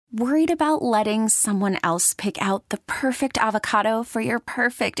Worried about letting someone else pick out the perfect avocado for your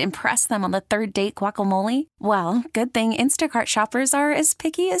perfect impress them on the third date guacamole? Well, good thing Instacart shoppers are as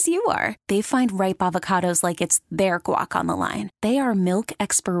picky as you are. They find ripe avocados like it's their guac on the line. They are milk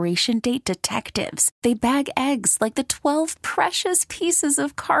expiration date detectives. They bag eggs like the 12 precious pieces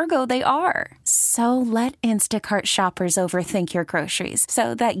of cargo they are. So let Instacart shoppers overthink your groceries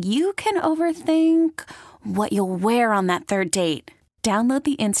so that you can overthink what you'll wear on that third date. Download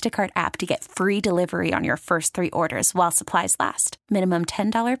the Instacart app to get free delivery on your first 3 orders while supplies last. Minimum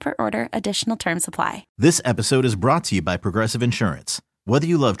 $10 per order. Additional terms apply. This episode is brought to you by Progressive Insurance. Whether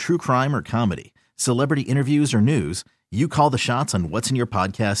you love true crime or comedy, celebrity interviews or news, you call the shots on what's in your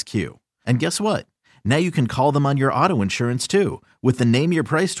podcast queue. And guess what? Now you can call them on your auto insurance too with the Name Your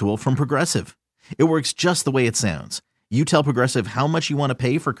Price tool from Progressive. It works just the way it sounds. You tell Progressive how much you want to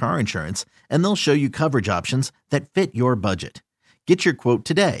pay for car insurance, and they'll show you coverage options that fit your budget. Get your quote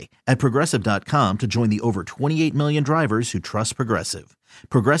today at Progressive.com to join the over 28 million drivers who trust Progressive.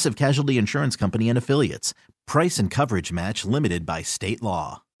 Progressive Casualty Insurance Company and Affiliates. Price and coverage match limited by state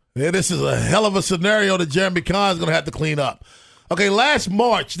law. Yeah, this is a hell of a scenario that Jeremy Kahn's going to have to clean up. Okay, last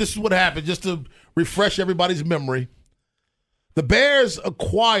March, this is what happened, just to refresh everybody's memory. The Bears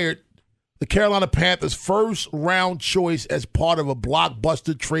acquired the Carolina Panthers' first-round choice as part of a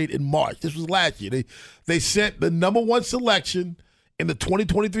blockbuster trade in March. This was last year. They sent the number 1 selection in the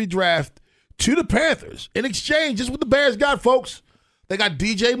 2023 draft to the Panthers. In exchange, this is what the Bears got, folks. They got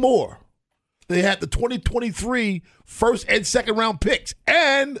DJ Moore. They had the 2023 first and second round picks,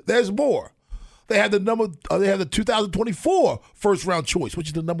 and there's more. They had the 2024 first round choice, which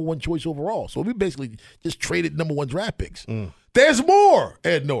is the number 1 choice overall. So we basically just traded number 1 draft picks. There's more,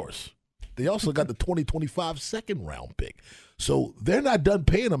 Ed Norris. They also got the 2025 second round pick. So they're not done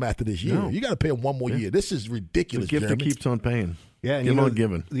paying them after this year. No. You got to pay them one more year. This is ridiculous, the gift Jeremy. that keeps on paying. Yeah, and Keep on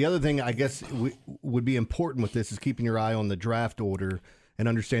giving. The other thing I guess would be important with this is keeping your eye on the draft order and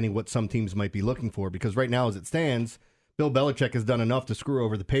understanding what some teams might be looking for. Because right now, as it stands, Bill Belichick has done enough to screw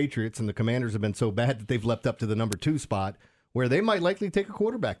over the Patriots, and the Commanders have been so bad that they've leapt up to the number 2 spot, where they might likely take a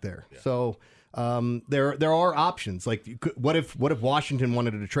quarterback there. Yeah. So there are options. Like, what if Washington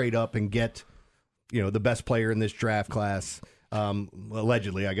wanted to trade up and get the best player in this draft class?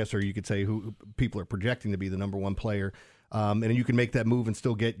 Allegedly, I guess, or you could say who people are projecting to be the number 1 player. And you can make that move and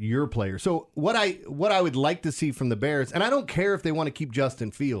still get your player. So what I would like to see from the Bears, and I don't care if they want to keep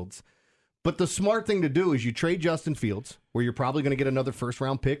Justin Fields, but the smart thing to do is you trade Justin Fields, where you're probably going to get another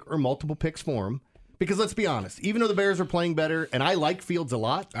first-round pick or multiple picks for him. Because let's be honest, even though the Bears are playing better, and I like Fields a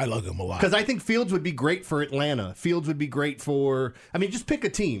lot. I like him a lot. Because I think Fields would be great for Atlanta. Fields would be great for, just pick a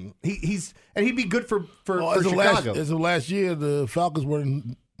team. He'd be good for Chicago. As of last year, the Falcons were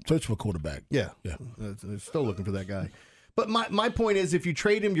in search for a quarterback. Yeah. They're still looking for that guy. But my point is, if you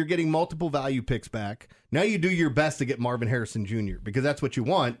trade him, you're getting multiple value picks back. Now you do your best to get Marvin Harrison Jr., because that's what you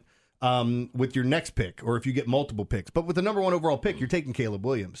want with your next pick, or if you get multiple picks. But with the number 1 overall pick, you're taking Caleb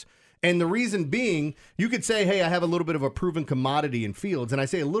Williams. And the reason being, you could say, hey, I have a little bit of a proven commodity in Fields. And I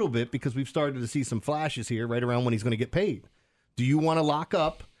say a little bit because we've started to see some flashes here right around when he's going to get paid. Do you want to lock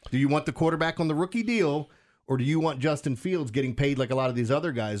up? Do you want the quarterback on the rookie deal? Or do you want Justin Fields getting paid like a lot of these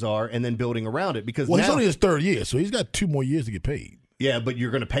other guys are and then building around it? Because he's only his 3rd year, so he's got 2 more years to get paid. Yeah, but you're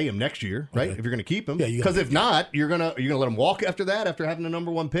going to pay him next year, right? Okay. If you're going to keep him. Yeah, because if not, you're going to let him walk after that, after having the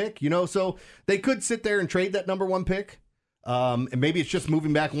number 1 pick. So they could sit there and trade that number 1 pick. And maybe it's just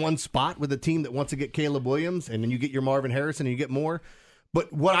moving back 1 spot with a team that wants to get Caleb Williams, and then you get your Marvin Harrison and you get more.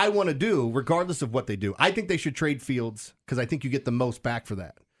 But what I want to do, regardless of what they do, I think they should trade Fields because I think you get the most back for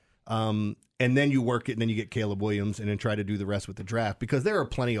that. And then you work it, and then you get Caleb Williams, and then try to do the rest with the draft, because there are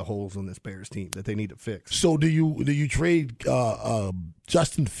plenty of holes on this Bears team that they need to fix. So do you trade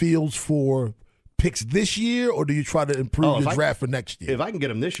Justin Fields for picks this year, or do you try to improve your draft for next year? If I can get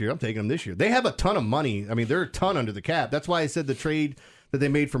him this year, I'm taking him this year. They have a ton of money. They're a ton under the cap. That's why I said the trade that they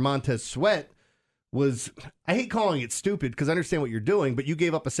made for Montez Sweat was, I hate calling it stupid because I understand what you're doing, but you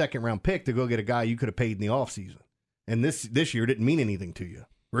gave up a second-round pick to go get a guy you could have paid in the offseason. And this year didn't mean anything to you.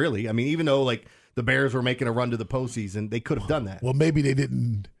 Really? Even though the Bears were making a run to the postseason, they could have done that. Well, maybe they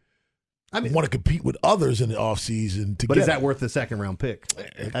didn't want to compete with others in the offseason. But is that worth the second-round pick?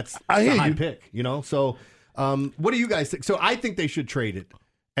 That's a high pick, So what do you guys think? So I think they should trade it.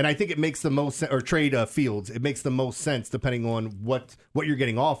 And I think it makes the most sense, or trade Fields. It makes the most sense depending on what you're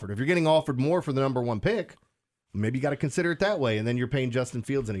getting offered. If you're getting offered more for the number 1 pick, maybe you got to consider it that way, and then you're paying Justin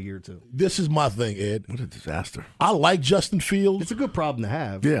Fields in a year or two. This is my thing, Ed. What a disaster. I like Justin Fields. It's a good problem to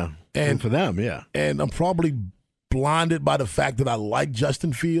have. Yeah, and for them, yeah. And I'm probably blinded by the fact that I like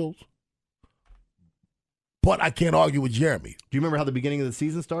Justin Fields. But I can't argue with Jeremy. Do you remember how the beginning of the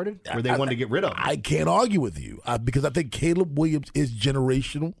season started? Where they wanted to get rid of him? I can't argue with you because I think Caleb Williams is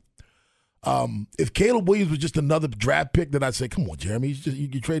generational. If Caleb Williams was just another draft pick, then I'd say, come on, Jeremy,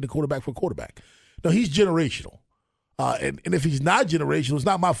 you trade the quarterback for a quarterback. No, he's generational. And if he's not generational, it's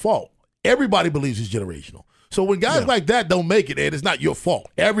not my fault. Everybody believes he's generational. So when guys like that don't make it, Ed, it's not your fault.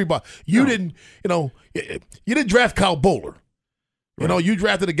 Everybody, you didn't draft Kyle Bowler. Right. You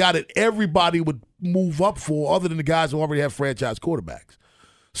drafted a guy that everybody would move up for, other than the guys who already have franchise quarterbacks.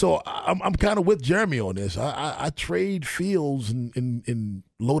 So I'm kind of with Jeremy on this. I trade Fields and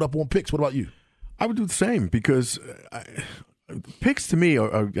load up on picks. What about you? I would do the same because picks to me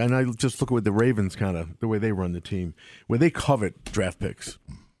are, and I just look at the Ravens kind of the way they run the team, where they covet draft picks.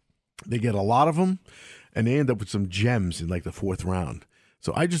 They get a lot of them, and they end up with some gems in like the fourth round.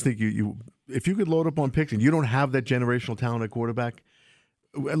 So I just think you if you could load up on picks and you don't have that generational talent at quarterback,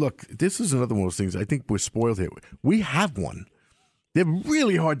 look, this is another one of those things. I think we're spoiled here. We have one. They're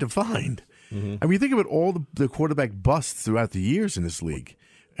really hard to find. Mm-hmm. I mean, think about all the quarterback busts throughout the years in this league.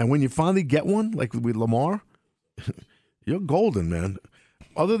 And when you finally get one, like with Lamar, you're golden, man.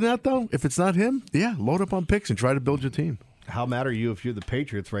 Other than that, though, if it's not him, load up on picks and try to build your team. How mad are you if you're the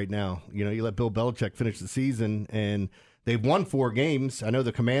Patriots right now? You let Bill Belichick finish the season, and they've won 4 games. I know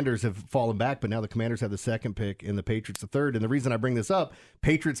the Commanders have fallen back, but now the Commanders have the second pick and the Patriots the third. And the reason I bring this up,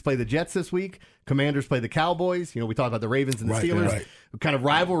 Patriots play the Jets this week. Commanders play the Cowboys. We talked about the Ravens and the Steelers. Right. Kind of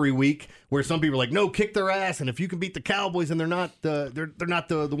rivalry week where some people are like, no, kick their ass. And if you can beat the Cowboys and they're not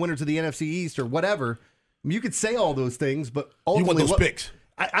the winners of the NFC East or whatever, you could say all those things, but ultimately, you want those picks.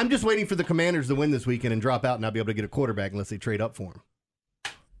 I'm just waiting for the Commanders to win this weekend and drop out and not be able to get a quarterback unless they trade up for him.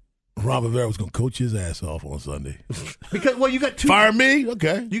 Ron Rivera was going to coach his ass off on Sunday. Because you got 2. Fire me?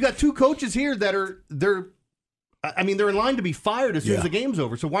 Okay. You got 2 coaches here that they're in line to be fired as soon as the game's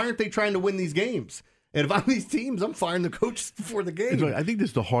over. So why aren't they trying to win these games? And if I'm these teams, I'm firing the coaches before the game. I think this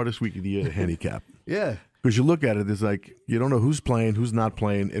is the hardest week of the year to handicap. Yeah. Because you look at it, it's like you don't know who's playing, who's not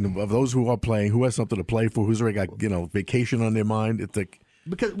playing, and of those who are playing, who has something to play for, who's already got vacation on their mind. It's like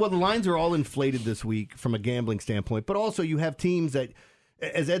because the lines are all inflated this week from a gambling standpoint, but also you have teams that,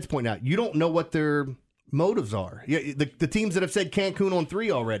 as Ed's pointed out, you don't know what their motives are. The teams that have said Cancun on 3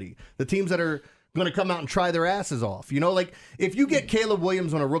 already, the teams that are going to come out and try their asses off. If you get Caleb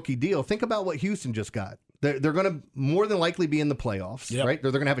Williams on a rookie deal, think about what Houston just got. They're going to more than likely be in the playoffs, right?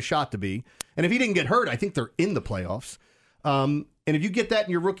 They're going to have a shot to be. And if he didn't get hurt, I think they're in the playoffs. And if you get that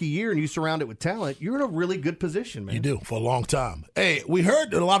in your rookie year and you surround it with talent, you're in a really good position, man. You do, for a long time. Hey, we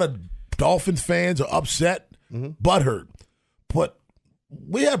heard that a lot of Dolphins fans are upset, butthurt. But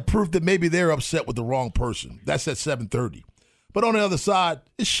we have proof that maybe they're upset with the wrong person. That's at 7:30. But on the other side,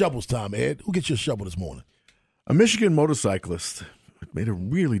 it's shovels time, Ed. Who gets your shovel this morning? A Michigan motorcyclist made a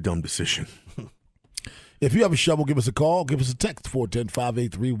really dumb decision. If you have a shovel, give us a call. Give us a text,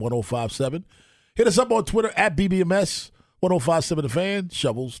 410-583-1057. Hit us up on Twitter at BBMS 1057 The Fan.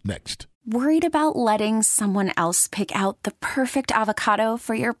 Shovels next. Worried about letting someone else pick out the perfect avocado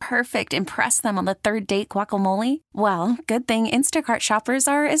for your perfect impress them on the third date guacamole? Well, good thing Instacart shoppers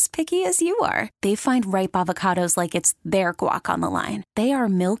are as picky as you are. They find ripe avocados like it's their guac on the line. They are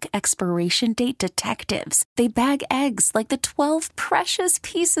milk expiration date detectives. They bag eggs like the 12 precious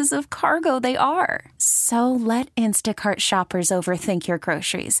pieces of cargo they are. So let Instacart shoppers overthink your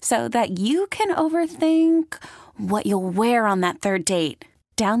groceries so that you can overthink what you'll wear on that third date.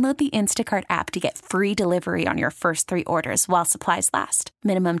 Download the Instacart app to get free delivery on your first 3 orders while supplies last.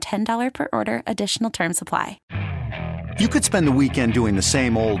 Minimum $10 per order. Additional terms apply. You could spend the weekend doing the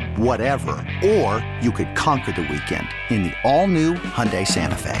same old whatever, or you could conquer the weekend in the all-new Hyundai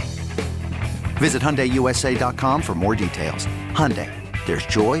Santa Fe. Visit HyundaiUSA.com for more details. Hyundai, there's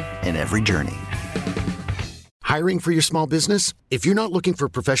joy in every journey. Hiring for your small business? If you're not looking for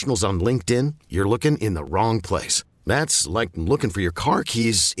professionals on LinkedIn, you're looking in the wrong place. That's like looking for your car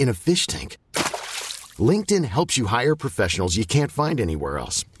keys in a fish tank. LinkedIn helps you hire professionals you can't find anywhere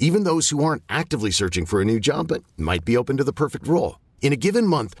else, even those who aren't actively searching for a new job but might be open to the perfect role. In a given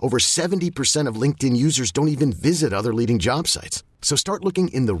month, over 70% of LinkedIn users don't even visit other leading job sites. So start looking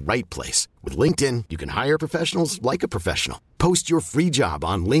in the right place. With LinkedIn, you can hire professionals like a professional. Post your free job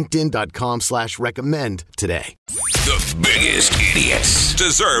on linkedin.com/recommend today. The biggest idiots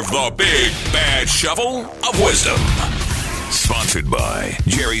deserve the big, bad shovel of wisdom. Sponsored by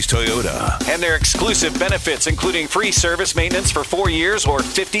Jerry's Toyota. And their exclusive benefits, including free service maintenance for 4 years or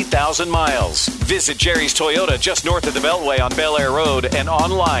 50,000 miles. Visit Jerry's Toyota just north of the Beltway on Bel Air Road and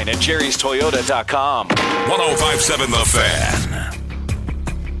online at jerrystoyota.com. 1057 The Fan.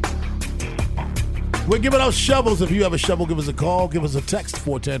 We're giving out shovels. If you have a shovel, give us a call. Give us a text,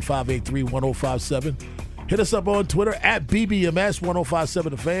 410-583-1057. Hit us up on Twitter at BBMS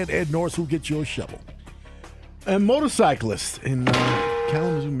 1057 The Fan. Ed Norris, who gets your shovel. A motorcyclist in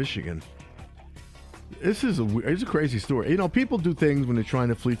Kalamazoo, Michigan. This is it's a crazy story. You know, people do things when they're trying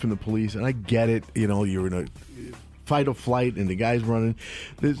to flee from the police, and I get it. You know, you're in a fight or flight, and the guy's running.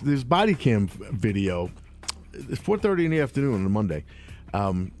 There's body cam video. It's 4:30 in the afternoon on a Monday.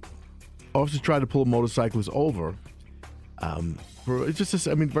 Officers tried to pull a motorcyclist over. This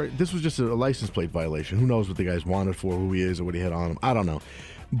was just a license plate violation. Who knows what the guy's wanted for, who he is, or what he had on him. I don't know.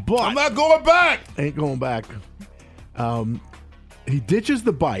 But I'm not going back. Ain't going back. He ditches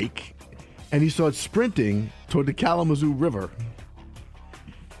the bike, and he starts sprinting toward the Kalamazoo River.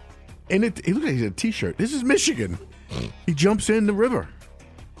 And he looks like he's in a T-shirt. This is Michigan. He jumps in the river,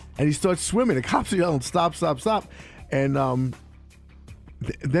 and he starts swimming. The cops are yelling, "Stop, stop, stop!" And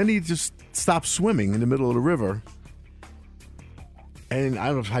then he just stops swimming in the middle of the river. And I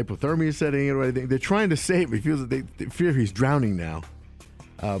don't know if hypothermia is setting in or anything. They're trying to save him. He feels that they fear he's drowning now.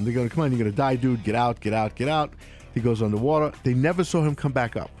 They're going, "Come on, you're going to die, dude. Get out, get out, get out." He goes underwater. They never saw him come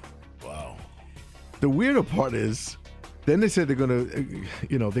back up. Wow. The weirder part is, then they said they're going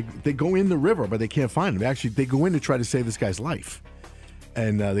to, they go in the river, but they can't find him. Actually, they go in to try to save this guy's life.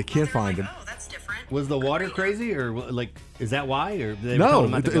 And they can't find him. Oh, that's different. Was the water crazy, or is that why? Or they no,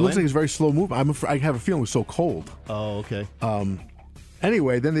 it looks like it's very slow movement. I have a feeling it was so cold. Oh, okay.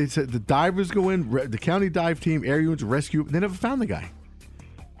 Anyway, then they said the divers go in, the county dive team, air units, rescue. They never found the guy.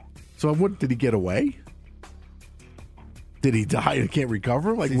 So did he get away? Did he die and can't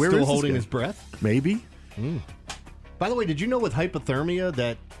recover? Like, where is still holding his breath? Maybe. By the way, did you know with hypothermia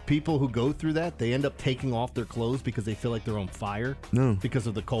that people who go through that, they end up taking off their clothes because they feel like they're on fire? No. Because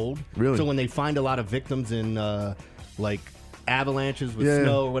of the cold? Really? So when they find a lot of victims in avalanches with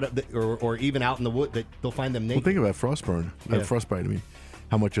snow or whatever, or even out in the wood, they'll find them naked. Well, think about frostburn. Frostbite, I mean.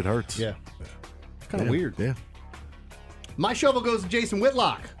 How much it hurts. Yeah. It's kind of weird. Yeah. My shovel goes to Jason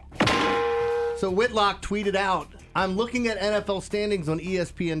Whitlock. So Whitlock tweeted out, "I'm looking at NFL standings on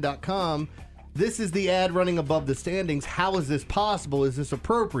ESPN.com. This is the ad running above the standings. How is this possible? Is this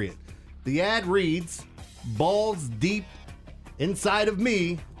appropriate?" The ad reads, "Balls deep inside of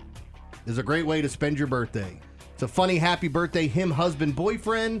me is a great way to spend your birthday. It's a funny happy birthday him, husband,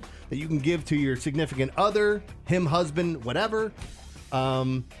 boyfriend that you can give to your significant other, him, husband, whatever."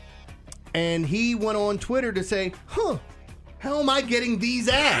 And he went on Twitter to say, "How am I getting these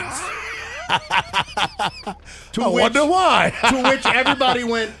ads?" I wonder why. To which everybody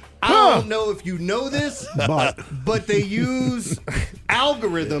went, "I don't know if you know this, but they use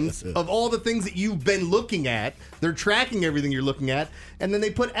algorithms of all the things that you've been looking at. They're tracking everything you're looking at, and then they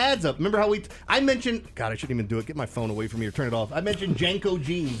put ads up." Remember how I mentioned, God, I shouldn't even do it. Get my phone away from me or turn it off. I mentioned Janko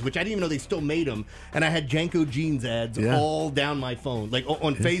jeans, which I didn't even know they still made them, and I had Janko jeans ads all down my phone, like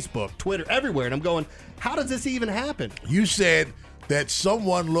on Facebook, Twitter, everywhere, and I'm going, how does this even happen? You said that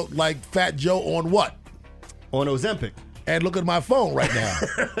someone looked like Fat Joe on what? On Ozempic. And look at my phone right now.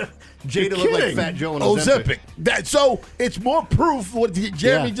 Jada looked like Fat Joe on Ozempic. So it's more proof what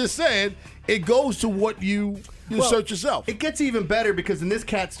Jeremy just said. It goes to what you search yourself. It gets even better because then this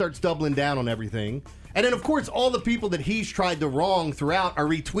cat starts doubling down on everything. And then, of course, all the people that he's tried to wrong throughout are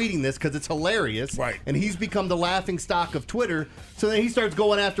retweeting this because it's hilarious. Right. And he's become the laughing stock of Twitter. So then he starts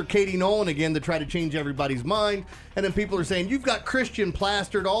going after Katie Nolan again to try to change everybody's mind. And then people are saying, "You've got Christian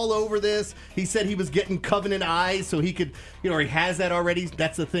plastered all over this." He said he was getting covenant eyes so he could, or he has that already.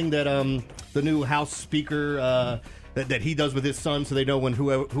 That's the thing that the new House Speaker that he does with his son, so they know when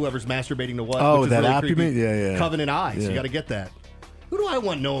whoever's masturbating to what. Oh, which is that really app you creepy. mean? Yeah. Covenant eyes. Yeah. You got to get that. Who do I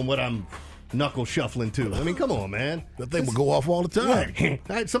want knowing what I'm knuckle shuffling to? I mean, come on, man. That thing will go off all the time.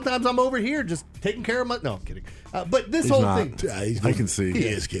 Sometimes I'm over here just taking care of my... No, I'm kidding. But this whole thing... I can see. He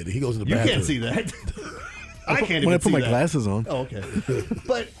is kidding. He goes to the You bathroom. can't see that. I can't even when I put see my that. glasses on. Oh, okay.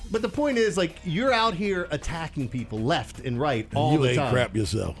 But the point is, like, you're out here attacking people left and right all the time. You ain't crap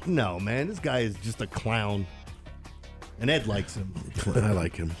yourself. No, man. This guy is just a clown. And Ed likes him. I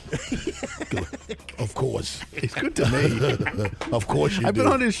like him. Of course. He's good to me. Of course you I've do.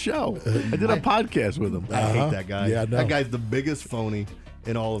 been on his show. I did a podcast with him. I hate that guy. Yeah, I know. That guy's the biggest phony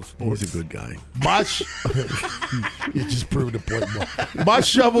in all of sports. He's a good guy. You just proved the point more. My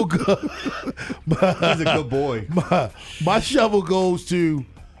shovel He's a good boy. My shovel goes to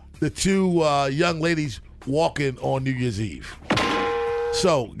the two young ladies walking on New Year's Eve.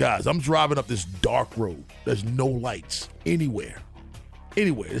 So, guys, I'm driving up this dark road. There's no lights anywhere.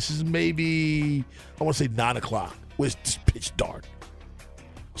 This is maybe, I want to say 9 o'clock, where it's just pitch dark.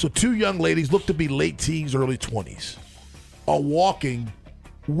 So two young ladies, look to be late teens, early 20s, are walking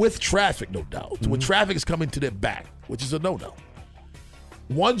with traffic, no doubt. Mm-hmm. When traffic is coming to their back, which is a no-no.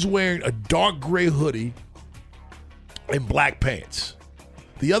 One's wearing a dark gray hoodie and black pants.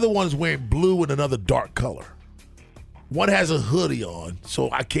 The other one's wearing blue and another dark color. One has a hoodie on, so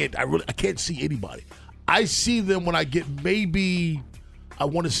I can't see anybody. I see them when I get maybe, I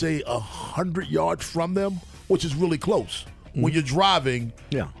want to say 100 yards from them, which is really close. When you're driving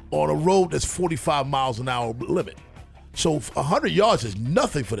on a road that's 45 miles an hour limit. So 100 yards is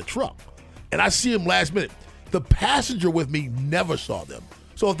nothing for the truck. And I see them last minute. The passenger with me never saw them.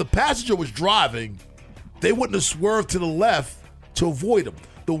 So if the passenger was driving, they wouldn't have swerved to the left to avoid them.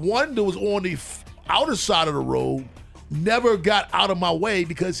 The one that was on the outer side of the road never got out of my way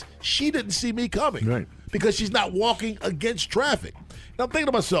because she didn't see me coming. Right. Because she's not walking against traffic. And I'm thinking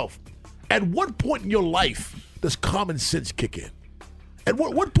to myself, at what point in your life does common sense kick in? At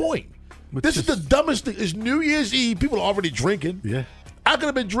what point? This is the dumbest thing. It's New Year's Eve. People are already drinking. Yeah. I could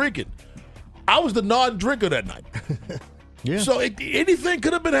have been drinking. I was the non-drinker that night. Yeah. So anything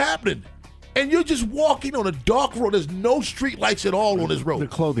could have been happening. And you're just walking on a dark road. There's no street lights at all on this road. The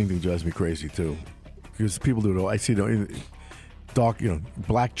clothing thing drives me crazy, too. Because people do it all. I see dark,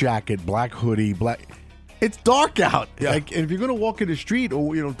 black jacket, black hoodie, black. It's dark out. Yeah. Like, if you're going to walk in the street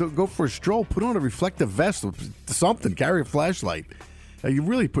or go for a stroll, put on a reflective vest or something. Carry a flashlight. You're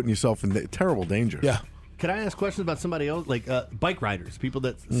really putting yourself in terrible danger. Yeah. Can I ask questions about somebody else, like bike riders, people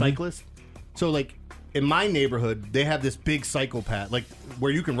that cyclists? So, like in my neighborhood, they have this big cycle path, like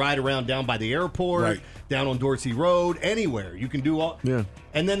where you can ride around down by the airport, Right. down on Dorsey Road, anywhere you can do all. Yeah.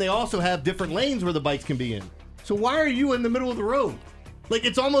 And then they also have different lanes where the bikes can be in. So why are you in the middle of the road? Like,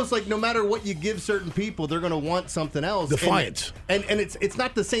 it's almost like no matter what you give certain people, they're going to want something else. Defiance. And it's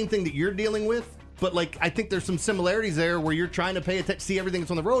not the same thing that you're dealing with, but, like, I think there's some similarities there where you're trying to pay attention, see everything that's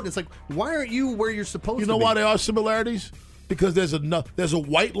on the road. It's like, why aren't you where you're supposed to be? You know why there are similarities? Because there's a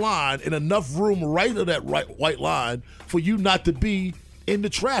white line and enough room right of that white line for you not to be in the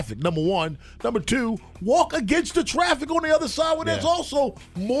traffic, number one. Number two, walk against the traffic on the other side where there's also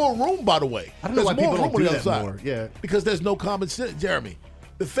more room, by the way. I don't know why There's people more don't room do on the that other more. side. Yeah. Because there's no common sense, Jeremy.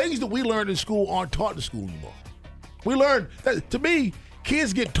 The things that we learned in school aren't taught in school anymore. We learn that, to me,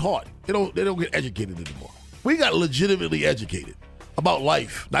 kids get taught. They don't get educated anymore. We got legitimately educated about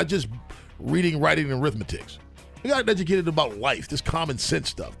life, not just reading, writing, and arithmetics. We got educated about life, this common sense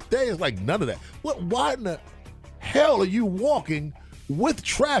stuff. Today is like none of that. Why in the hell are you walking with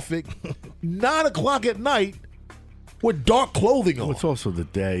traffic 9 o'clock at night with dark clothing on? Well, it's also the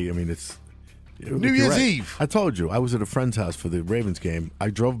day. I mean, it's New Year's Eve. I told you, I was at a friend's house for the Ravens game.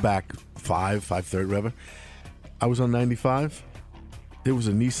 I drove back 5:30, whatever. I was on 95. There was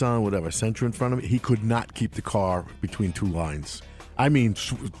a Nissan, whatever, Sentra in front of me. He could not keep the car between two lines. I mean,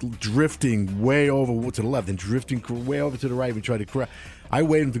 drifting way over to the left and drifting way over to the right. We tried to correct. I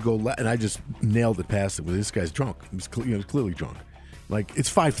waited him to go left, and I just nailed it past it. Well, this guy's drunk. He was clearly drunk. Like, it's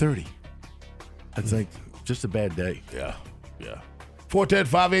 5:30. It's like just a bad day. Yeah.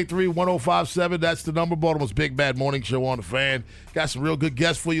 410-583-1057. That's the number. Baltimore's Big Bad Morning Show on the Fan. Got some real good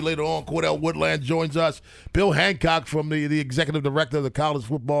guests for you later on. Cordell Woodland joins us. Bill Hancock from the executive director of the college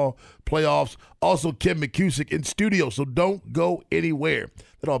football playoffs. Also Kim McCusick in studio, so don't go anywhere.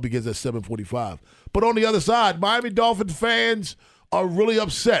 That all begins at 7:45. But on the other side, Miami Dolphins fans are really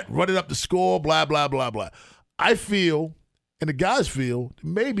upset, running up the score, blah, blah, blah, blah. I feel, and the guys feel,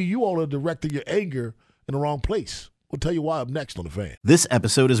 maybe you all are directing your anger in the wrong place. We'll tell you why up next on The Fan. This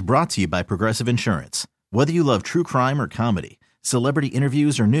episode is brought to you by Progressive Insurance. Whether you love true crime or comedy, celebrity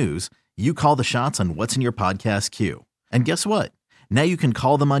interviews or news, you call the shots on what's in your podcast queue. And guess what? Now you can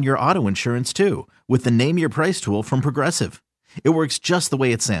call them on your auto insurance too with the Name Your Price tool from Progressive. It works just the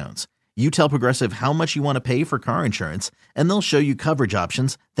way it sounds. You tell Progressive how much you want to pay for car insurance, and they'll show you coverage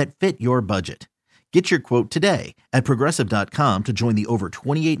options that fit your budget. Get your quote today at Progressive.com to join the over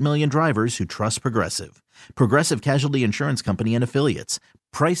 28 million drivers who trust Progressive. Progressive Casualty Insurance Company and Affiliates.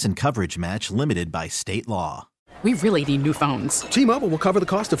 Price and coverage match limited by state law. We really need new phones. T-Mobile will cover the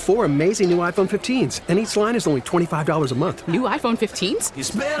cost of 4 amazing new iPhone 15s, and each line is only $25 a month. New iPhone 15s?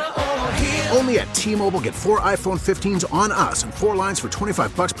 It's better over here. Only at T-Mobile, get 4 iPhone 15s on us and 4 lines for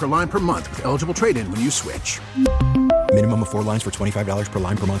 $25 per line per month with eligible trade-in when you switch. Minimum of 4 lines for $25 per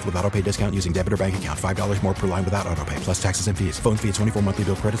line per month with autopay discount using debit or bank account. $5 more per line without autopay, plus taxes and fees. Phone fee at 24 monthly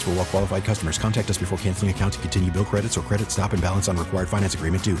bill credits for well-qualified customers. Contact us before canceling account to continue bill credits or credit stop and balance on required finance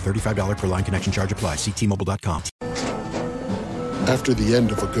agreement due. $35 per line connection charge applies. See T-Mobile.com. After the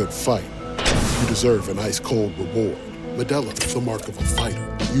end of a good fight, you deserve an ice-cold reward. Modelo is the mark of a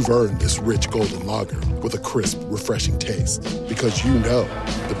fighter. You've earned this rich golden lager with a crisp, refreshing taste. Because you know,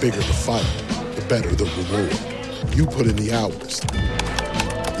 the bigger the fight, the better the reward. You put in the hours,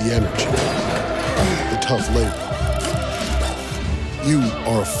 the energy, the tough labor. You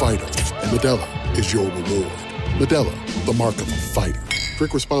are a fighter, and Modelo is your reward. Modelo, the mark of a fighter.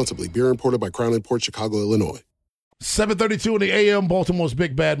 Drink responsibly. Beer imported by Crown Imports, Chicago, Illinois. 7:32 in the a.m., Baltimore's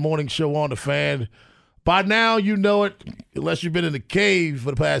Big Bad Morning Show on the Fan. By now, you know it, unless you've been in the cave for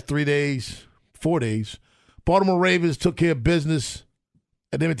the past 4 days. Baltimore Ravens took care of business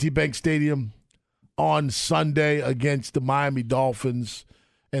at M&T Bank Stadium on Sunday against the Miami Dolphins.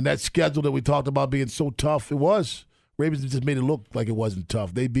 And that schedule that we talked about being so tough, it was. Ravens just made it look like it wasn't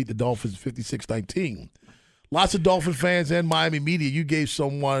tough. They beat the Dolphins 56-19. Lots of Dolphin fans and Miami media, you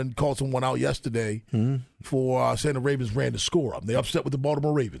called someone out yesterday for saying the Ravens ran the score up. They upset with the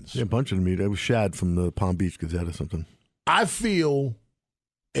Baltimore Ravens. Yeah, a bunch of the media. It was Shad from the Palm Beach Gazette or something. I feel,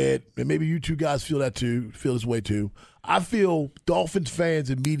 and maybe you two guys feel this way too, I feel Dolphins fans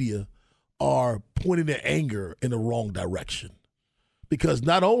and media are pointing their anger in the wrong direction. Because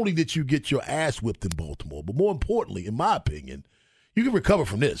not only did you get your ass whipped in Baltimore, but more importantly, in my opinion, you can recover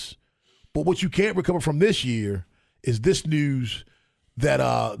from this. But what you can't recover from this year is this news that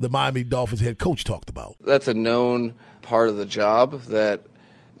the Miami Dolphins head coach talked about. That's a known part of the job that,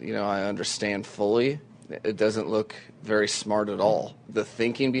 I understand fully. It doesn't look very smart at all. The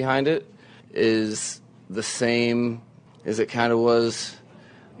thinking behind it is the same as it kind of was,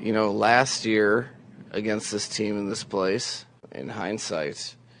 last year against this team in this place. In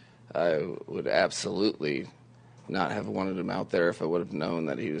hindsight, I would absolutely not have wanted him out there if I would have known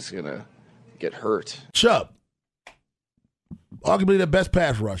that he was going to get hurt. Chubb, arguably the best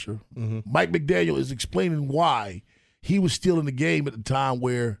pass rusher. Mike McDaniel is explaining why he was still in the game at the time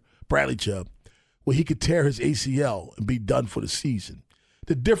where Bradley Chubb, where he could tear his ACL and be done for the season.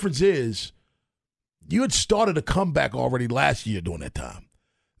 The difference is you had started a comeback already last year during that time.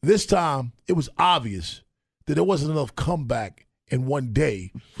 This time, it was obvious that there wasn't enough comeback in one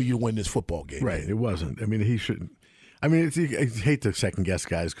day for you to win this football game. Right, it wasn't. I mean, he shouldn't. I mean, I hate to second-guess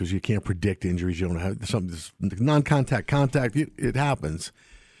guys because you can't predict injuries. You don't have something non-contact, contact. It happens.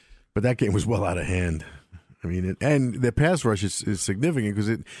 But that game was well out of hand. I mean, and the pass rush is significant because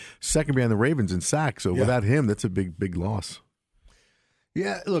it's second behind the Ravens in sacks. So without him, that's a big, big loss.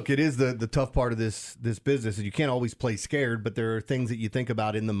 Yeah, look, it is the tough part of this business. You can't always play scared, but there are things that you think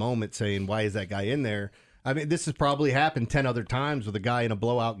about in the moment saying, why is that guy in there? I mean, this has probably happened 10 other times with a guy in a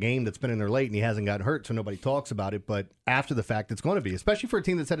blowout game that's been in there late and he hasn't gotten hurt, so nobody talks about it. But after the fact, it's going to be, especially for a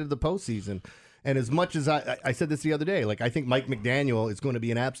team that's headed to the postseason. And as much as I said this the other day, I think Mike McDaniel is going to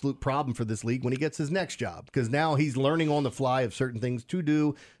be an absolute problem for this league when he gets his next job because now he's learning on the fly of certain things to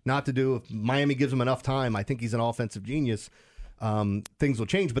do, not to do. If Miami gives him enough time, I think he's an offensive genius. Things will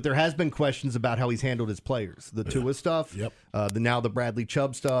change, but there has been questions about how he's handled his players. The Tua stuff, the Bradley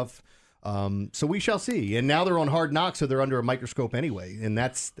Chubb stuff. So we shall see. And now they're on Hard Knocks, so they're under a microscope anyway, and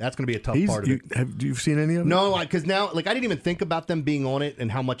that's going to be a tough part of it. Have you seen any of it? No, because now, I didn't even think about them being on it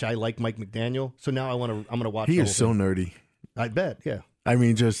and how much I like Mike McDaniel. So now I'm going to watch. He is so nerdy. I bet. Yeah. I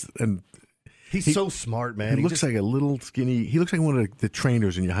mean, he's so smart, man. He looks like a little skinny. He looks like one of the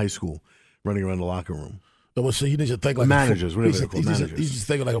trainers in your high school running around the locker room. So he needs to think like managers, whatever they're called. He's just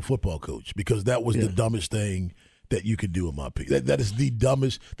thinking like a football coach because that was the dumbest thing that you could do, in my opinion. That is the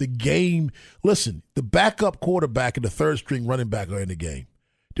dumbest. The game. Listen, the backup quarterback and the third string running back are in the game.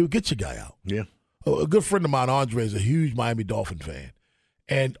 Dude, get your guy out. Yeah. A good friend of mine, Andre, is a huge Miami Dolphin fan,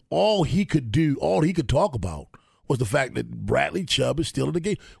 and all he could talk about was the fact that Bradley Chubb is still in the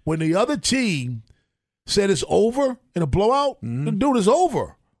game. When the other team said it's over in a blowout, the dude is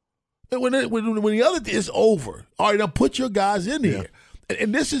over. When the other is over, all right, now put your guys in here.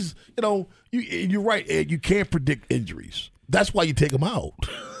 And this is, you're right, Ed, you can't predict injuries. That's why you take them out.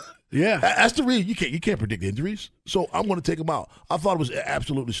 Yeah. That's the reason. You can't predict injuries. So I'm going to take him out. I thought it was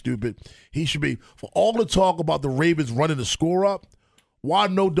absolutely stupid. He should be, for all the talk about the Ravens running the score up, why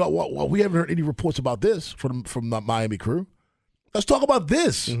we haven't heard any reports about this from the Miami crew. Let's talk about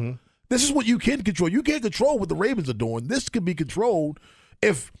this. Mm-hmm. This is what you can control. You can't control what the Ravens are doing. This can be controlled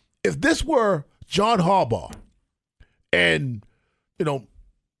if this were John Harbaugh and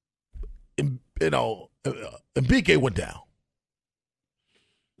BK went down.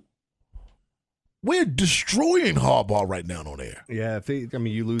 We're destroying Harbaugh right now on air. Yeah,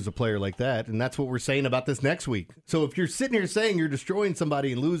 you lose a player like that, and that's what we're saying about this next week. So if you're sitting here saying you're destroying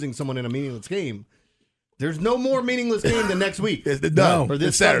somebody and losing someone in a meaningless game, there's no more meaningless game than next week. Or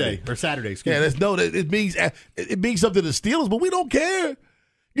this Saturday. Or Saturday, excuse me. It means something to Steelers, but we don't care.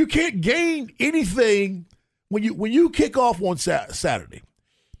 You can't gain anything when you kick off on Saturday.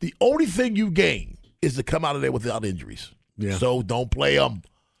 The only thing you gain is to come out of there without injuries. Yeah. So don't play them.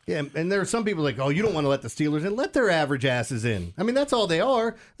 Yeah, and there are some people like, oh, you don't want to let the Steelers in. Let their average asses in. I mean, that's all they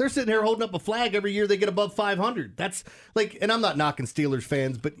are. They're sitting here holding up a flag every year they get above 500. That's like, and I'm not knocking Steelers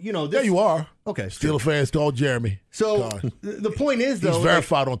fans, but this, yeah, you are. Okay, Steelers fans call Jeremy. So the point is, though, he's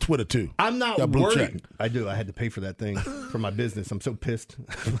verified on Twitter too. I'm not worried. Check. I do. I had to pay for that thing for my business. I'm so pissed.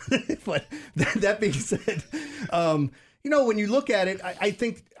 But that being said, when you look at it, I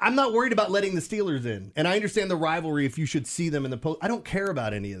think I'm not worried about letting the Steelers in. And I understand the rivalry if you should see them in the post. I don't care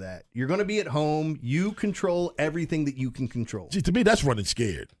about any of that. You're going to be at home. You control everything that you can control. See, to me, that's running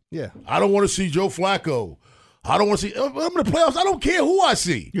scared. Yeah. I don't want to see Joe Flacco. I don't want to see. I'm in the playoffs. I don't care who I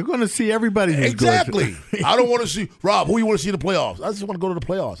see. You're going to see everybody. Exactly. I don't want to see Rob. Who you want to see in the playoffs? I just want to go to the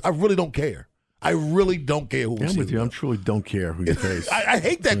playoffs. I really don't care. I really don't care who we see. I'm with you. I truly don't care who you face. I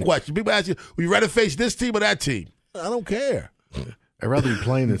hate that question. People ask you, "Would you rather face this team or that team?" I don't care. I'd rather be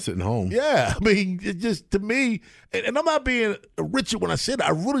playing than sitting home. Yeah, I mean, it just, to me, and I'm not being Richard when I say that,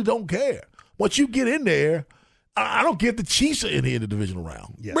 I really don't care. Once you get in there, I don't care if the Chiefs are in here in the divisional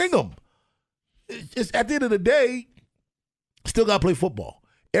round. Yes. Bring them. It's just, at the end of the day, still got to play football.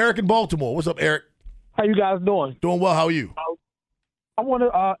 Eric in Baltimore. What's up, Eric? How you guys doing? Doing well. How are you? I want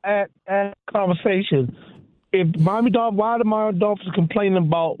to add conversation. If why the Miami Dolphins complaining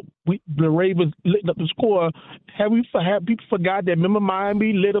about the Ravens lit up the score? Have people forgot that? Remember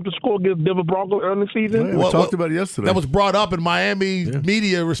Miami lit up the score against Denver Broncos early season? Yeah, we talked about it yesterday. That was brought up, and Miami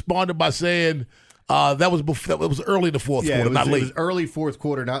media responded by saying that was early in the fourth quarter, not late. It was early fourth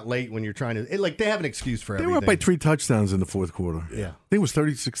quarter, not late. When you're trying to they have an excuse for everything. They were up by 3 touchdowns in the fourth quarter. Yeah, I think it was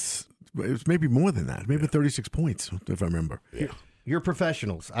 36. It was maybe more than that. Maybe 36 points, if I remember. Yeah. You're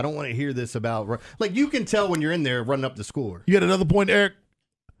professionals. I don't want to hear this about you can tell when you're in there running up the score. You had another point, Eric?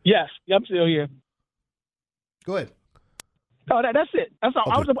 Yes, I'm still here. Go ahead. Oh, that's it. That's all.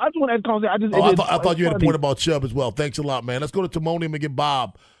 Okay. I just want to add conversation. I thought you had a point about Chubb as well. Thanks a lot, man. Let's go to Timonium and get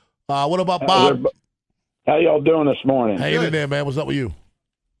Bob. What about Bob? How y'all doing this morning? Hanging in there, man. What's up with you?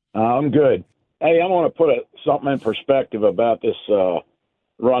 I'm good. Hey, I want to put something in perspective about this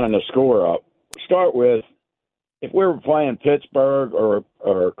running the score up. Start with, if we were playing Pittsburgh or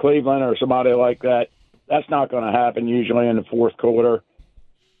Cleveland or somebody like that, that's not going to happen usually in the fourth quarter.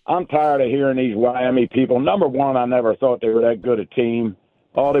 I'm tired of hearing these Miami people. Number one, I never thought they were that good a team.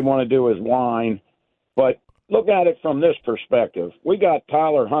 All they want to do is whine. But look at it from this perspective. We got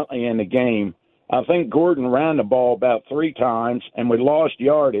Tyler Huntley in the game. I think Gordon ran the ball about 3 times, and we lost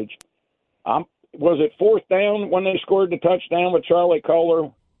yardage. Was it fourth down when they scored the touchdown with Charlie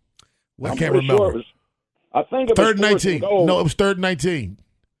Kohler? I can't remember. Sure I think it was 3rd and 19. No, it was 3rd and 19.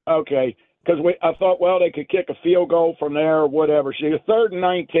 Okay, because I thought, well, they could kick a field goal from there or whatever. So 3rd and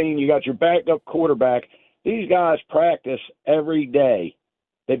 19, you got your backup quarterback. These guys practice every day.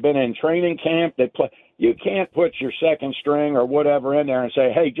 They've been in training camp. They play. You can't put your second string or whatever in there and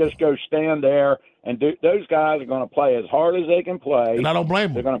say, hey, just go stand there and do. Those guys are going to play as hard as they can play. And I don't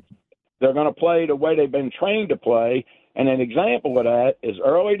blame them. They're going to play the way they've been trained to play. And an example of that is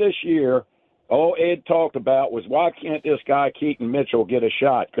early this year, all Ed talked about was, why can't this guy Keaton Mitchell get a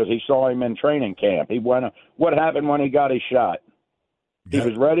shot? Because he saw him in training camp. What happened when he got his shot? He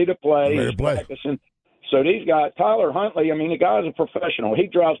was ready to play. He was practicing. So these guys, Tyler Huntley, I mean, the guy's a professional. He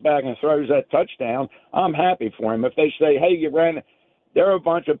drops back and throws that touchdown. I'm happy for him. If they say, hey, you ran – they're a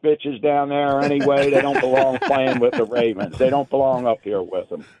bunch of bitches down there anyway. They don't belong playing with the Ravens. They don't belong up here with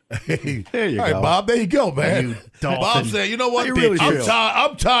them. Hey, there you go. All right, Bob, there you go, man. Bob said, you know what, really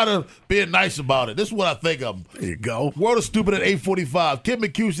I'm tired of being nice about it. This is what I think of. There you go. World of Stupid at 8:45. Kim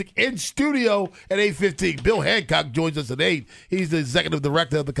McCusick in studio at 8:15. Bill Hancock joins us at 8. He's the executive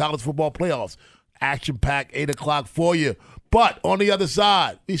director of the College Football Playoffs. Action-packed 8 o'clock for you. But on the other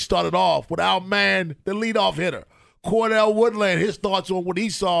side, we started off with our man, the leadoff hitter, Cordell Woodland, his thoughts on what he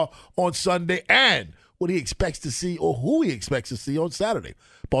saw on Sunday and what he expects to see or who he expects to see on Saturday.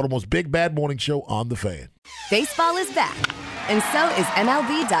 Baltimore's Big Bad Morning Show on The Fan. Baseball is back, and so is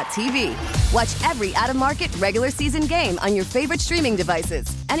MLB.tv. Watch every out-of-market regular season game on your favorite streaming devices,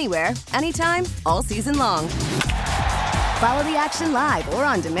 anywhere, anytime, all season long. Follow the action live or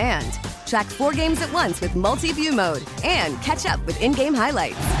on demand. Track 4 games at once with multi-view mode and catch up with in-game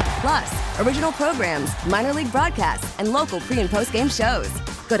highlights. Plus, original programs, minor league broadcasts, and local pre- and post-game shows.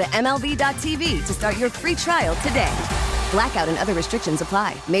 Go to MLB.tv to start your free trial today. Blackout and other restrictions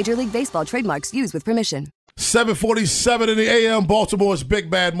apply. Major League Baseball trademarks used with permission. 7:47 in the a.m. Baltimore's Big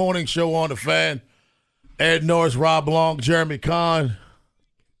Bad Morning Show on The Fan. Ed Norris, Rob Long, Jeremy Kahn.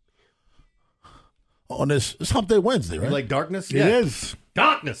 On this, it's Hump Day Wednesday, right? You like darkness? It is.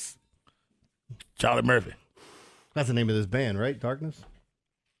 Darkness. Charlie Murphy. That's the name of this band, right? Darkness?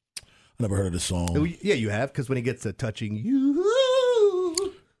 I never heard of this song. Oh, yeah, you have, because when he gets to touching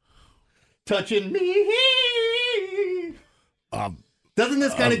you. touching me. Doesn't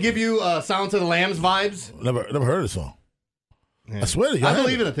this kind of give you Silence of the Lambs vibes? Never heard of the song. Yeah. I swear to you. I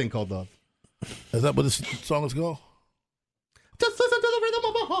believe in a thing called love. Is that what this song is called? Just listen to the rhythm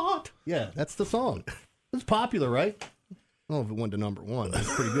of my heart. Yeah, that's the song. It's popular, right? I don't know if it went to number one.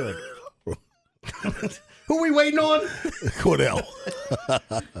 That's pretty good. Who are we waiting on? Cordell.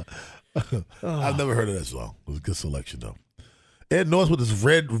 I've never heard of that song. It was a good selection, though. Ed North with his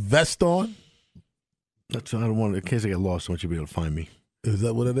red vest on. That's I don't want. In case I get lost, I want you to be able to find me. Is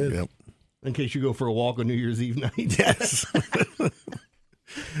that what it is? Yep. In case you go for a walk on New Year's Eve night. Yes.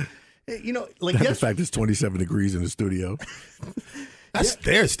 You know, like the fact it's 27 degrees in the studio. That's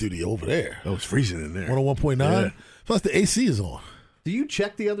their studio over there. Oh, it's freezing in there. 101.9. Yeah. Plus the AC is on. Do you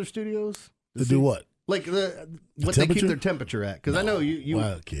check the other studios to do what? Like what they keep their temperature at? Because I know you.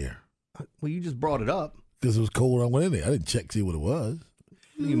 I don't care. Well, you just brought it up because it was cold when I went in there. I didn't check to see what it was.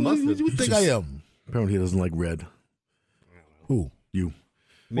 You must have. What do you think I am? Apparently, he doesn't like red. Who? You.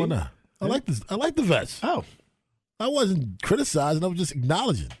 Why not? I like this. I like the vest. Oh. I wasn't criticizing. I was just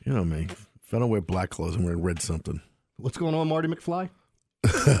acknowledging. You know me. If I don't wear black clothes, I'm wearing red something. What's going on, Marty McFly?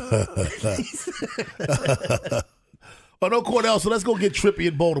 Oh, no, Cordell, so let's go get Trippy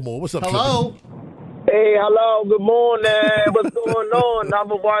in Baltimore. What's up, Hello? Trippy? Hey, hello. Good morning. What's going on?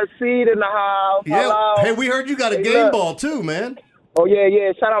 Number one seed in the house. Yeah. Hello. Hey, we heard you got a game ball, too, man. Oh,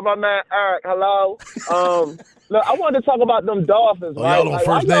 yeah. Shout out my man, Eric. Hello. Look, I wanted to talk about them Dolphins, right? Y'all on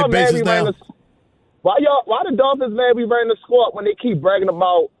first name basis now? Why the Dolphins, man, we ran the squad when they keep bragging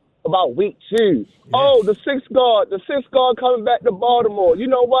about week 2? Yeah. Oh, the sixth guard coming back to Baltimore. You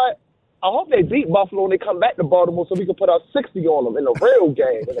know what? I hope they beat Buffalo when they come back to Baltimore so we can put our 60 on them in the real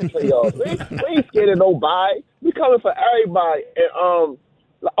game in the playoffs. We ain't scared of nobody. We coming for everybody. And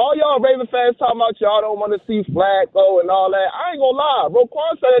all y'all Raven fans talking about y'all don't want to see Flacco and all that. I ain't gonna lie.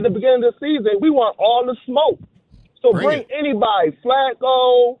 Roquan said at the beginning of the season we want all the smoke. So bring anybody,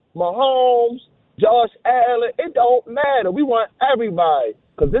 Flacco, Mahomes, Josh Allen. It don't matter. We want everybody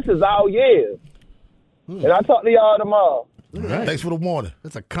because this is our year. And I'll talk to y'all tomorrow. Right. Thanks for the warning.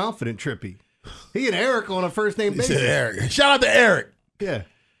 That's a confident Trippy. He and Eric on a first name basis. He said Eric. Shout out to Eric. Yeah.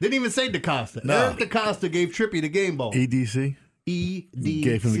 Didn't even say DaCosta. No. Eric DaCosta gave Trippy the game ball. EDC? EDC.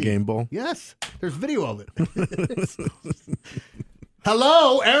 Gave him the game ball? Yes. There's video of it.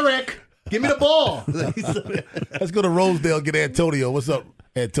 Hello, Eric. Give me the ball. Let's go to Rosedale, get Antonio. What's up,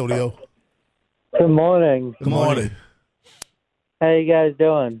 Antonio? Good morning. Good morning. How you guys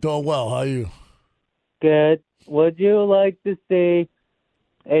doing? Doing well. How are you? Good. Would you like to see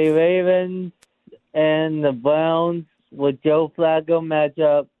a Ravens and the Browns with Joe Flacco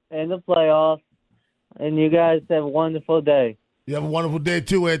matchup in the playoffs? And you guys have a wonderful day. You have a wonderful day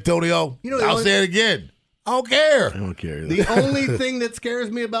too, Antonio. You know, I'll say it again. I don't care. I don't care. The only thing that scares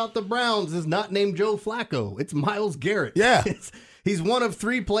me about the Browns is not named Joe Flacco. It's Myles Garrett. Yeah. He's one of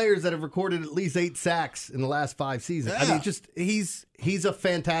 3 players that have recorded at least 8 sacks in the last 5 seasons. Yeah. I mean, he's a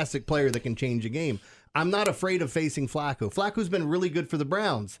fantastic player that can change a game. I'm not afraid of facing Flacco. Flacco's been really good for the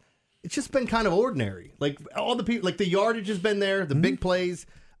Browns. It's just been kind of ordinary. Like all the people, like the yardage has been there, the big plays.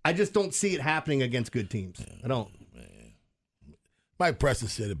 I just don't see it happening against good teams. I don't. Man. Mike Preston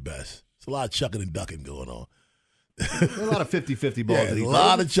said it best. It's a lot of chucking and ducking going on. A lot of 50-50 balls. Yeah, a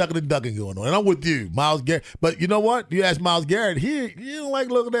lot of chucking and ducking going on. And I'm with you, Myles Garrett. But you know what? You ask Myles Garrett, he don't like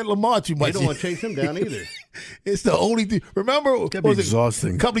looking at Lamar too much. He don't want to chase him down either. It's the only thing. Remember, That'd be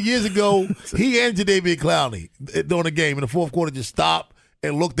exhausting. A couple of years ago, he and Jadeveon Clowney during the game in the fourth quarter just stopped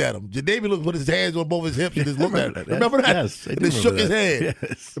and looked at him. Jadeveon put his hands on both his hips and just looked at him. Remember that? Yes. And then shook his head.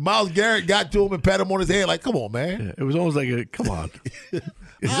 Yes. Myles Garrett got to him and patted him on his head like, come on, man. Yeah, it was almost like a, come on.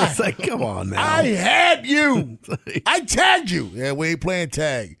 It's just like, come on now. I had you. I tagged you. Yeah, we ain't playing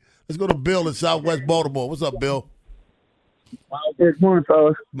tag. Let's go to Bill in Southwest Baltimore. What's up, Bill? Good morning,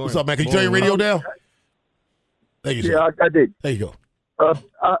 fellas. What's up, man? Can you turn your radio down? Thank you, sir. Yeah, I did. There you go.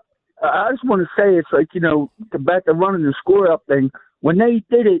 I just want to say it's like, back to running the score up thing. When they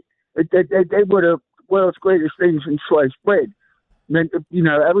did it, they were the world's greatest things in sliced bread. And,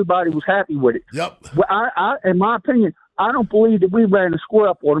 everybody was happy with it. Yep. Well, I, in my opinion, I don't believe that we ran the score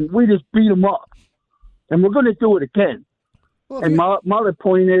up on them. We just beat them up. And we're going to do it again. Well, and my other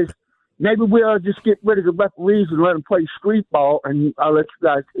point is, maybe we ought to just get rid of the referees and let them play street ball, and I'll let you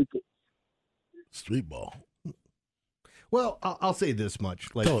guys take it. Street ball. Well, I'll say this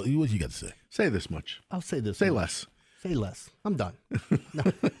much. What you got to say? Say this much. I'll say this Say much. less. Say less. I'm done.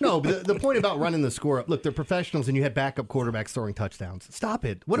 No, the point about running the score up, look, they're professionals and you had backup quarterbacks throwing touchdowns. Stop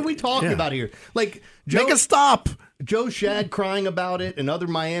it. What are we talking about here? Like, Make a stop. Joe Shad crying about it and other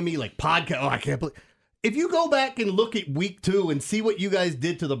Miami, like, podcast. Oh, I can't believe. if you go back and look at week 2 and see what you guys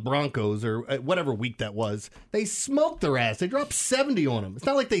did to the Broncos or whatever week that was, they smoked their ass. They dropped 70 on them. It's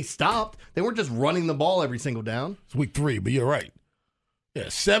not like they stopped. They weren't just running the ball every single down. It's week 3, but you're right. Yeah,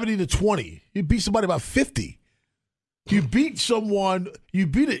 70-20. You beat somebody by 50. You beat someone, you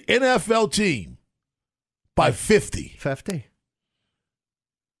beat an NFL team by 50. 50.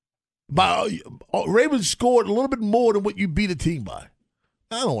 Ravens scored a little bit more than what you beat a team by.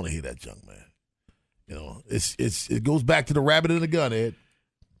 I don't want to hear that junk, man. You know, it goes back to the rabbit and the gun, Ed.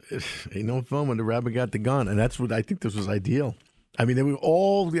 Ain't no fun when the rabbit got the gun, and that's what I think this was ideal. I mean, they were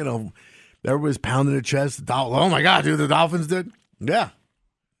all, everybody's pounding their chest. Oh my God, dude, the Dolphins did? Yeah,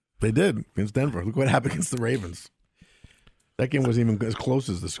 they did against Denver. Look what happened against the Ravens. That game wasn't even as close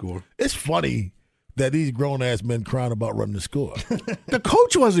as the score. It's funny that these grown-ass men crying about running the score. The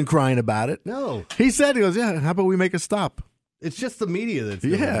coach wasn't crying about it. No. He goes, yeah, how about we make a stop? It's just the media that's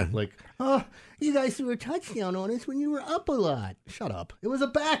doing it. Like, oh, you guys threw a touchdown on us when you were up a lot. Shut up. It was a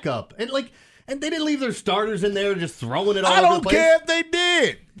backup. And they didn't leave their starters in there just throwing it all over the place. I don't care if they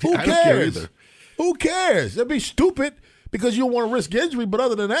did. Who I don't care cares? either. Who cares? That'd be stupid because you don't want to risk injury, but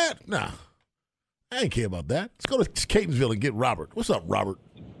other than that, nah. I ain't care about that. Let's go to Catonsville and get Robert. What's up, Robert?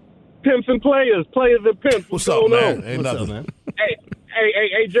 Pimps and players and pimps. What's up, man? Ain't nothing, man.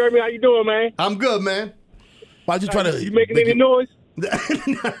 Hey, Jeremy, how you doing, man? I'm good, man. Why'd you try to? You making any noise?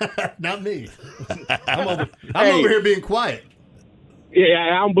 Not me. I'm over here being quiet.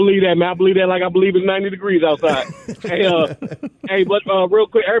 Yeah, I don't believe that, man. I believe that like I believe it's 90 degrees outside. But real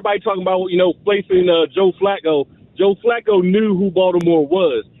quick, everybody talking about placing Joe Flacco. Joe Flacco knew who Baltimore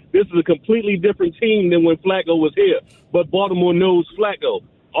was. This is a completely different team than when Flacco was here. But Baltimore knows Flacco.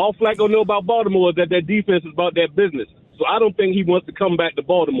 All Flacco know about Baltimore is that their defense is about that business. So I don't think he wants to come back to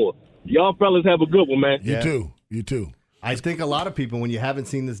Baltimore. Y'all fellas have a good one, man. You too. I think a lot of people, when you haven't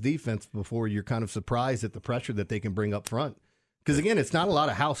seen this defense before, you're kind of surprised at the pressure that they can bring up front. Because, again, it's not a lot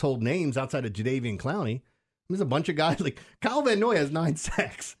of household names outside of Jadeveon Clowney. There's a bunch of guys like Kyle Van Noy has 9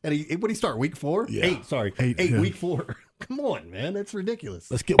 sacks. And what did he start, week 4? Yeah. 8, sorry. 8 week 4. Come on, man. That's ridiculous.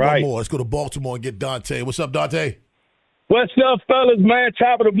 Let's get one more. Let's go to Baltimore and get Dante. What's up, Dante? What's up, fellas, man?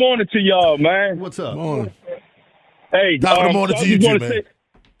 Top of the morning to y'all, man. What's up? Morning. Hey, top of the morning to you, too, man.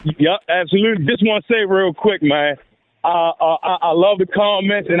 Yep, absolutely. Just want to say real quick, man. I love the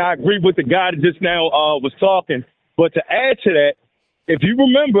comments, and I agree with the guy that just now was talking. But to add to that, if you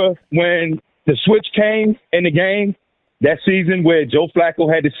remember when the switch came in the game that season where Joe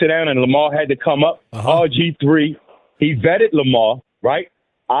Flacco had to sit down and Lamar had to come up, RG3, he vetted Lamar, right?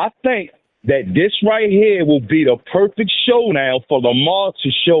 I think that this right here will be the perfect showdown for Lamar to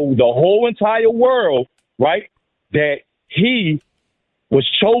show the whole entire world, right, that he was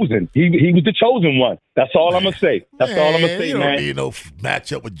chosen. He was the chosen one. That's all I'm going to say. That's all I'm going to say, you man. You don't need no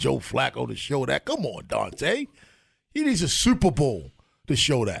matchup with Joe Flacco to show that. Come on, Dante. He needs a Super Bowl to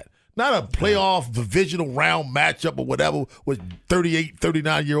show that. Not a playoff divisional round matchup or whatever with 38,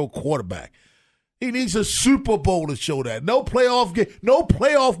 39-year-old quarterback. He needs a Super Bowl to show that. No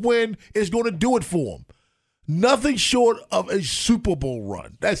playoff win is going to do it for him. Nothing short of a Super Bowl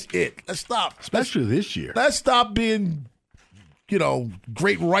run. That's it. Let's stop. Especially this year. Let's stop being,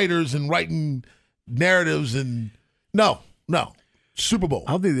 great writers and writing narratives and no. Super Bowl.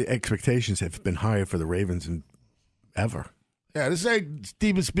 I don't think the expectations have been higher for the Ravens than ever. Yeah, this ain't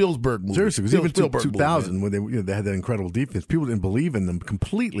Steven Spielberg movie. Seriously, because even 2000 when they had that incredible defense, people didn't believe in them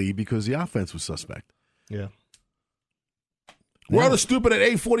completely because the offense was suspect. Yeah. We're on the stupid at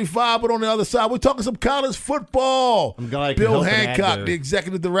 8:45, but on the other side, we're talking some college football. I'm glad I can Bill help Hancock, the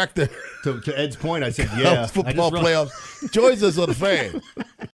executive director. To Ed's point, I said, yeah. Football playoffs. Joins us on the Fan.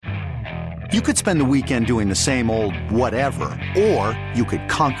 You could spend the weekend doing the same old whatever, or you could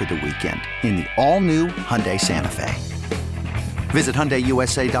conquer the weekend in the all-new Hyundai Santa Fe. Visit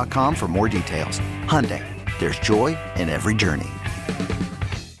HyundaiUSA.com for more details. Hyundai, there's joy in every journey.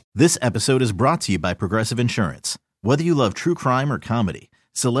 This episode is brought to you by Progressive Insurance. Whether you love true crime or comedy,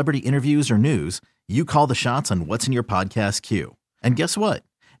 celebrity interviews or news, you call the shots on what's in your podcast queue. And guess what?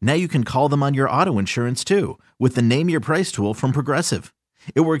 Now you can call them on your auto insurance too with the Name Your Price tool from Progressive.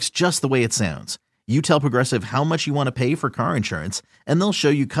 It works just the way it sounds. You tell Progressive how much you want to pay for car insurance, and they'll show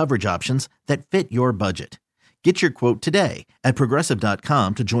you coverage options that fit your budget. Get your quote today at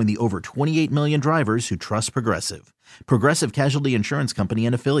Progressive.com to join the over 28 million drivers who trust Progressive. Progressive Casualty Insurance Company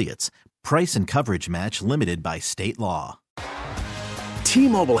and Affiliates. Price and coverage match limited by state law.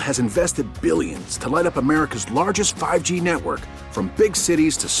 T-Mobile has invested billions to light up America's largest 5G network, from big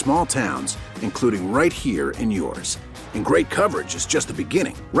cities to small towns, including right here in yours. And great coverage is just the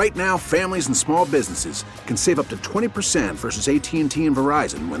beginning. Right now, families and small businesses can save up to 20% versus AT&T and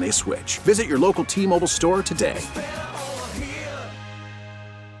Verizon when they switch. Visit your local T-Mobile store today.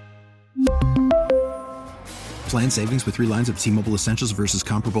 Plan savings with 3 lines of T-Mobile Essentials versus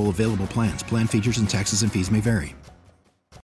comparable available plans. Plan features and taxes and fees may vary.